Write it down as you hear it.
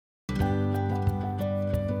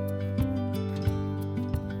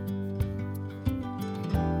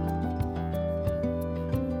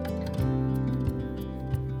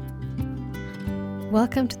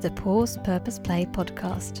Welcome to the Pause Purpose Play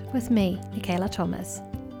podcast with me, Michaela Thomas,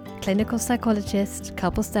 clinical psychologist,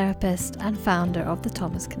 couples therapist, and founder of the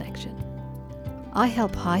Thomas Connection. I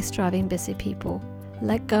help high-striving busy people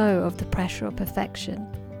let go of the pressure of perfection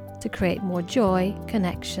to create more joy,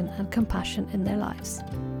 connection, and compassion in their lives.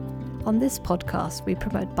 On this podcast, we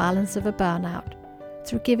promote balance over burnout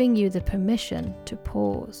through giving you the permission to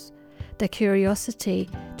pause, the curiosity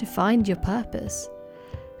to find your purpose,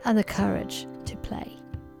 and the courage to play.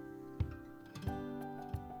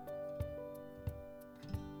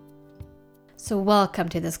 So welcome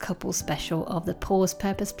to this couple special of the Pause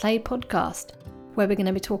Purpose Play podcast, where we're going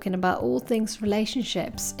to be talking about all things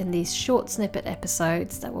relationships in these short snippet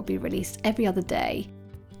episodes that will be released every other day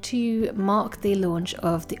to mark the launch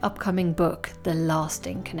of the upcoming book, The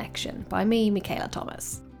Lasting Connection, by me, Michaela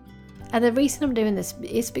Thomas. And the reason I'm doing this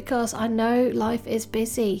is because I know life is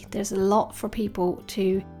busy. There's a lot for people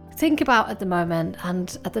to think about at the moment,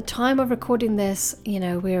 and at the time of recording this,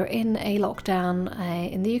 we're in a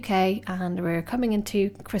lockdown in the UK and we're coming into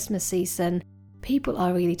Christmas season. People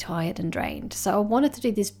are really tired and drained, so I wanted to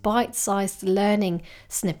do these bite-sized learning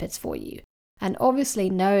snippets for you. And obviously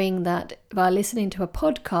knowing that by listening to a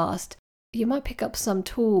podcast you might pick up some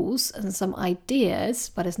tools and some ideas,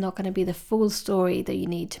 but it's not going to be the full story that you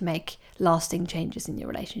need to make lasting changes in your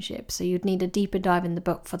relationship. So you'd need a deeper dive in the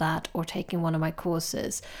book for that, or taking one of my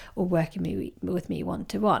courses, or working with me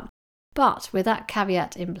one-to-one. But with that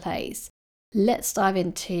caveat in place, let's dive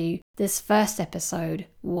into this first episode,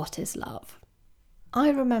 What is Love? I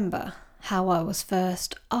remember how I was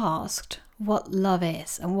first asked what love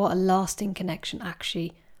is and what a lasting connection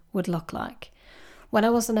actually would look like. When I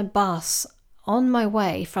was on a bus on my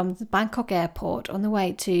way from the Bangkok airport on the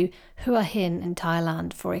way to Hua Hin in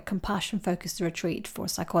Thailand for a compassion-focused retreat for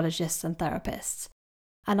psychologists and therapists.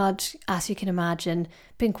 And I'd, as you can imagine,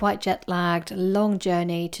 been quite jet-lagged, a long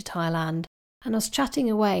journey to Thailand, and I was chatting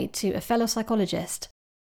away to a fellow psychologist,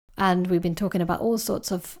 and we've been talking about all sorts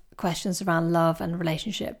of questions around love and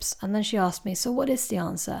relationships. And then she asked me, so what is the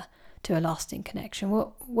answer to a lasting connection?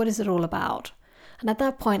 What is it all about? And at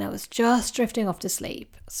that point, I was just drifting off to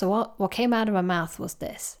sleep. So what came out of my mouth was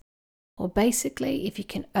this. Well, basically, if you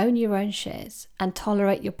can own your own shit and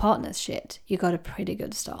tolerate your partner's shit, you got a pretty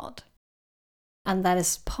good start. And that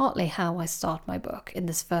is partly how I start my book in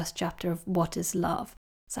this first chapter of What is Love.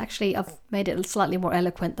 So actually, I've made it slightly more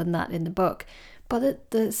eloquent than that in the book.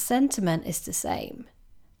 But the sentiment is the same.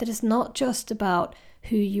 That it's not just about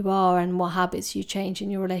who you are and what habits you change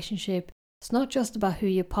in your relationship. It's not just about who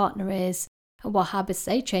your partner is and what habits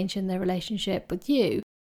they change in their relationship with you,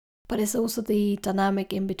 but it's also the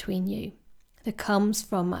dynamic in between you that comes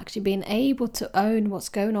from actually being able to own what's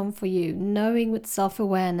going on for you, knowing with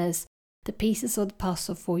self-awareness the pieces of the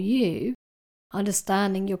puzzle for you,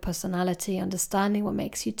 understanding your personality, understanding what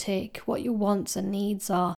makes you tick, what your wants and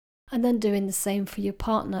needs are, and then doing the same for your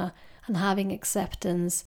partner and having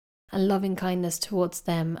acceptance and loving kindness towards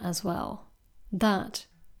them as well. That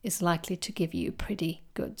is likely to give you a pretty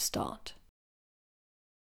good start.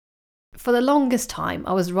 For the longest time,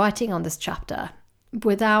 I was writing on this chapter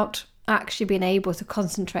without actually being able to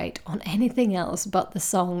concentrate on anything else but the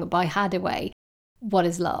song by Haddaway, What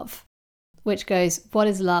is Love? Which goes, what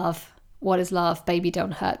is love? What is love? Baby,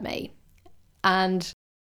 don't hurt me. And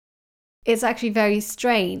it's actually very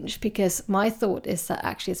strange because my thought is that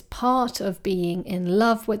actually as part of being in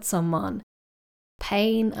love with someone,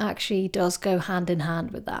 pain actually does go hand in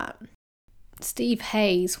hand with that. Steve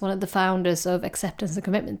Hayes, one of the founders of acceptance and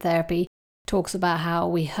commitment therapy, talks about how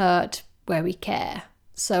we hurt where we care.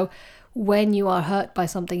 So when you are hurt by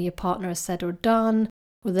something your partner has said or done,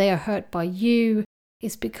 or they are hurt by you,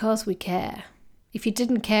 it's because we care. If you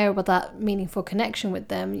didn't care about that meaningful connection with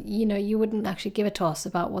them, you wouldn't actually give a toss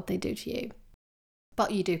about what they do to you.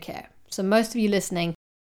 But you do care. So most of you listening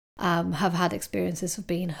have had experiences of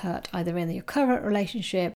being hurt either in your current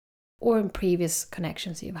relationship or in previous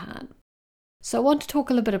connections you've had. So I want to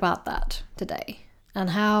talk a little bit about that today,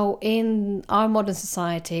 and how in our modern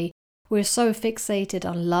society we're so fixated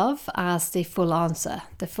on love as the full answer,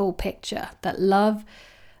 the full picture, that love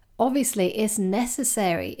obviously is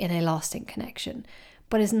necessary in a lasting connection,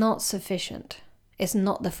 but is not sufficient. It's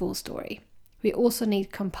not the full story. We also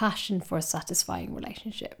need compassion for a satisfying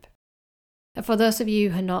relationship. And for those of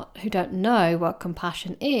you who don't know what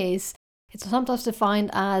compassion is, it's sometimes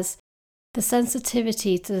defined as the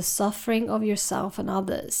sensitivity to the suffering of yourself and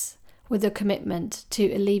others, with a commitment to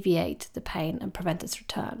alleviate the pain and prevent its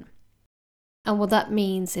return. And what that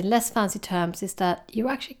means in less fancy terms is that you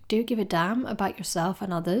actually do give a damn about yourself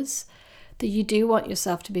and others, that you do want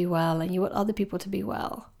yourself to be well and you want other people to be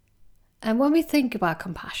well. And when we think about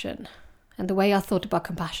compassion, and the way I thought about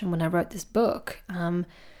compassion when I wrote this book,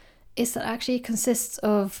 is that actually it consists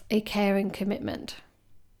of a caring commitment.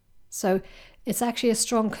 So it's actually a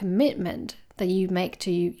strong commitment that you make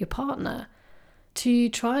to your partner to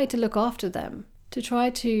try to look after them, to try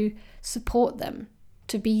to support them,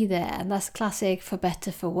 to be there. And that's classic for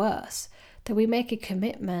better, for worse, that we make a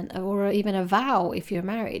commitment or even a vow if you're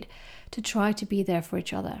married to try to be there for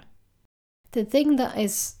each other. The thing that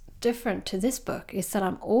is different to this book is that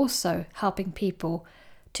I'm also helping people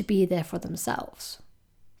to be there for themselves.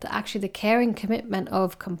 That actually the caring commitment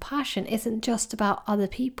of compassion isn't just about other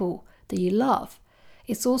people that you love.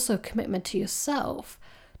 It's also a commitment to yourself,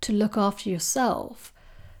 to look after yourself,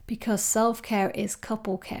 because self-care is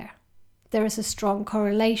couple care. There is a strong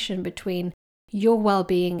correlation between your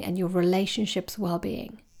well-being and your relationship's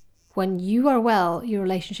well-being. When you are well, your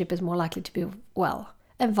relationship is more likely to be well,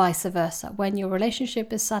 and vice versa. When your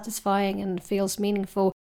relationship is satisfying and feels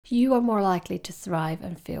meaningful, you are more likely to thrive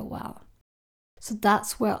and feel well. So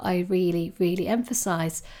that's where I really, really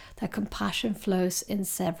emphasize that compassion flows in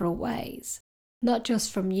several ways. Not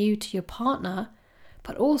just from you to your partner,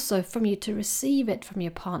 but also from you to receive it from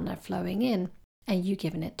your partner flowing in and you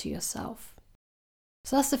giving it to yourself.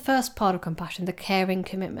 So that's the first part of compassion, the caring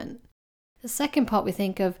commitment. The second part we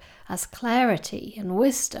think of as clarity and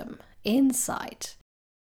wisdom, insight,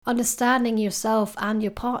 understanding yourself and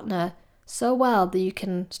your partner so well that you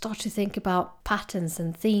can start to think about patterns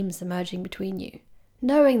and themes emerging between you,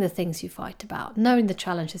 knowing the things you fight about, knowing the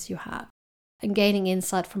challenges you have, and gaining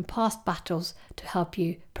insight from past battles to help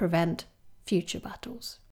you prevent future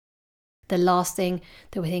battles. The last thing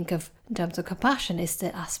that we think of in terms of compassion is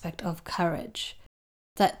the aspect of courage.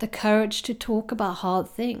 That the courage to talk about hard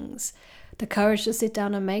things, the courage to sit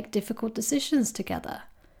down and make difficult decisions together,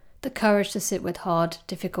 the courage to sit with hard,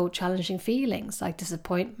 difficult, challenging feelings like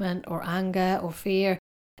disappointment or anger or fear,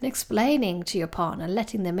 and explaining to your partner,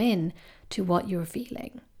 letting them in to what you're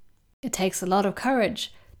feeling. It takes a lot of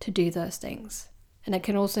courage to do those things. And it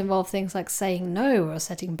can also involve things like saying no or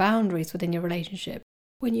setting boundaries within your relationship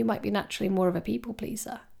when you might be naturally more of a people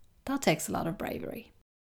pleaser. That takes a lot of bravery.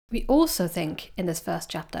 We also think in this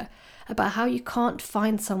first chapter about how you can't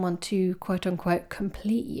find someone to quote unquote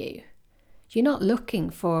complete you. You're not looking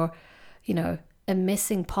for, a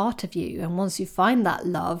missing part of you. And once you find that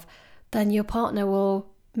love, then your partner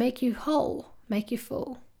will make you whole, make you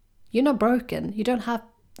full. You're not broken. You don't have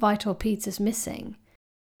vital pieces missing.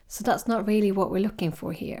 So that's not really what we're looking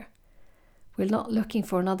for here. We're not looking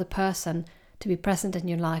for another person to be present in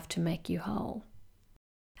your life to make you whole.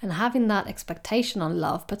 And having that expectation on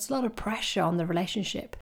love puts a lot of pressure on the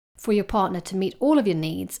relationship for your partner to meet all of your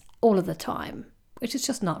needs all of the time, which is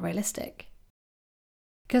just not realistic.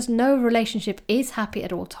 Because no relationship is happy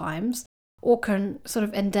at all times or can sort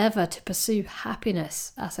of endeavor to pursue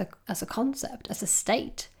happiness as a concept, as a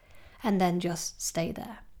state, and then just stay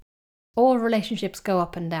there. All relationships go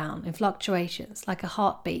up and down in fluctuations like a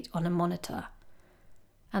heartbeat on a monitor.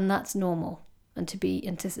 And that's normal and to be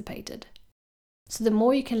anticipated. So the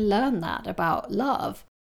more you can learn that about love,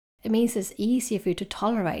 it means it's easier for you to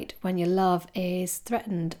tolerate when your love is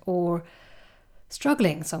threatened or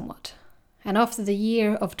struggling somewhat. And after the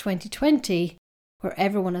year of 2020, where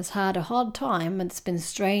everyone has had a hard time and there's been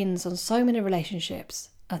strains on so many relationships,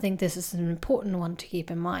 I think this is an important one to keep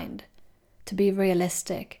in mind. To be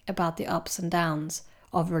realistic about the ups and downs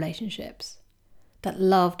of relationships. That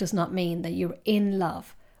love does not mean that you're in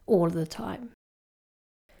love all the time.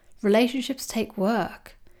 Relationships take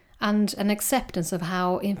work and an acceptance of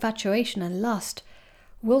how infatuation and lust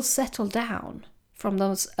will settle down from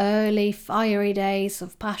those early fiery days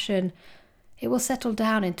of passion. It will settle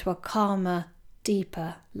down into a calmer,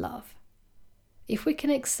 deeper love. If we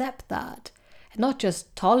can accept that and not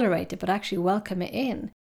just tolerate it but actually welcome it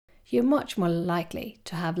in, you're much more likely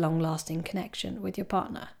to have long-lasting connection with your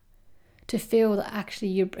partner. To feel that actually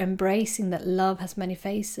you're embracing that love has many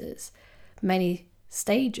faces, many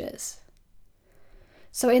stages.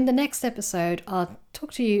 So in the next episode, I'll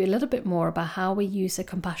talk to you a little bit more about how we use a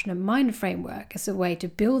compassionate mind framework as a way to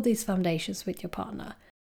build these foundations with your partner.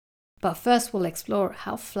 But first we'll explore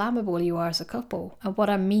how flammable you are as a couple and what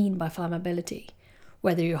I mean by flammability,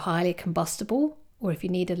 whether you're highly combustible or if you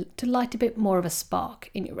need to light a bit more of a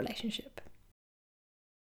spark in your relationship.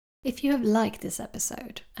 If you have liked this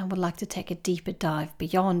episode and would like to take a deeper dive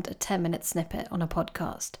beyond a 10-minute snippet on a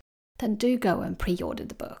podcast, then do go and pre-order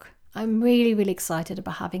the book. I'm really, really excited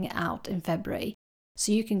about having it out in February.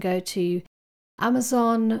 So you can go to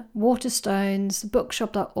Amazon, Waterstones,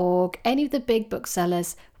 bookshop.org, any of the big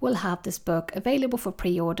booksellers will have this book available for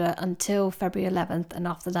pre-order until February 11th. And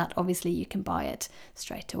after that, obviously, you can buy it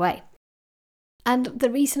straight away. And the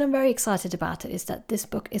reason I'm very excited about it is that this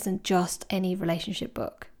book isn't just any relationship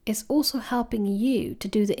book. It's also helping you to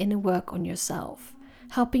do the inner work on yourself,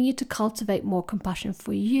 helping you to cultivate more compassion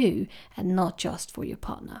for you and not just for your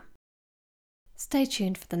partner. Stay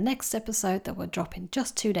tuned for the next episode that will drop in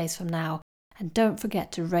just 2 days from now, and don't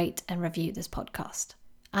forget to rate and review this podcast.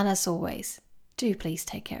 And as always, do please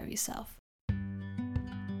take care of yourself.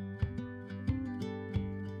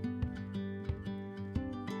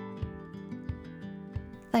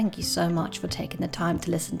 Thank you so much for taking the time to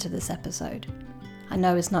listen to this episode. I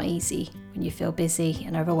know it's not easy when you feel busy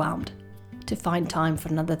and overwhelmed to find time for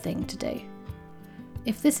another thing to do.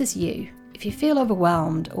 If this is you, if you feel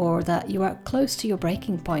overwhelmed or that you are close to your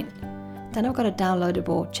breaking point, then I've got a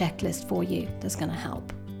downloadable checklist for you that's going to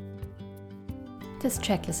help. This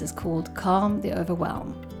checklist is called Calm the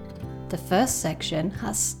Overwhelm. The first section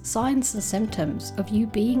has signs and symptoms of you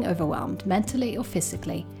being overwhelmed mentally or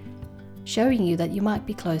physically, showing you that you might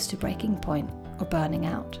be close to breaking point or burning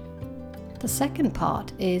out. The second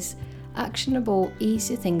part is actionable,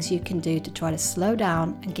 easy things you can do to try to slow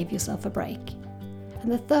down and give yourself a break.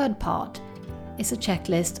 And the third part is a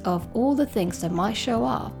checklist of all the things that might show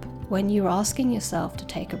up when you're asking yourself to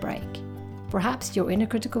take a break. Perhaps your inner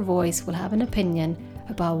critical voice will have an opinion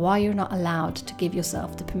about why you're not allowed to give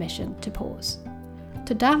yourself the permission to pause.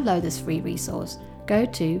 To download this free resource, go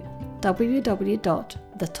to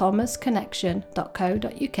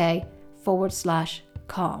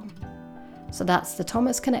www.thethomasconnection.co.uk/calm. So that's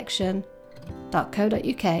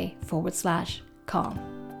thethomasconnection.co.uk/calm.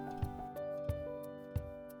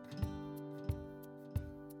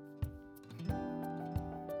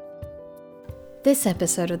 This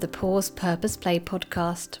episode of the Pause Purpose Play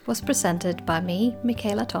podcast was presented by me,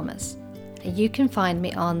 Michaela Thomas, and you can find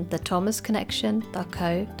me on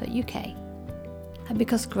thethomasconnection.co.uk. And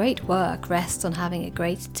because great work rests on having a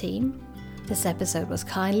great team, this episode was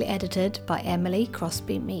kindly edited by Emily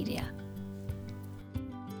Crosby Media.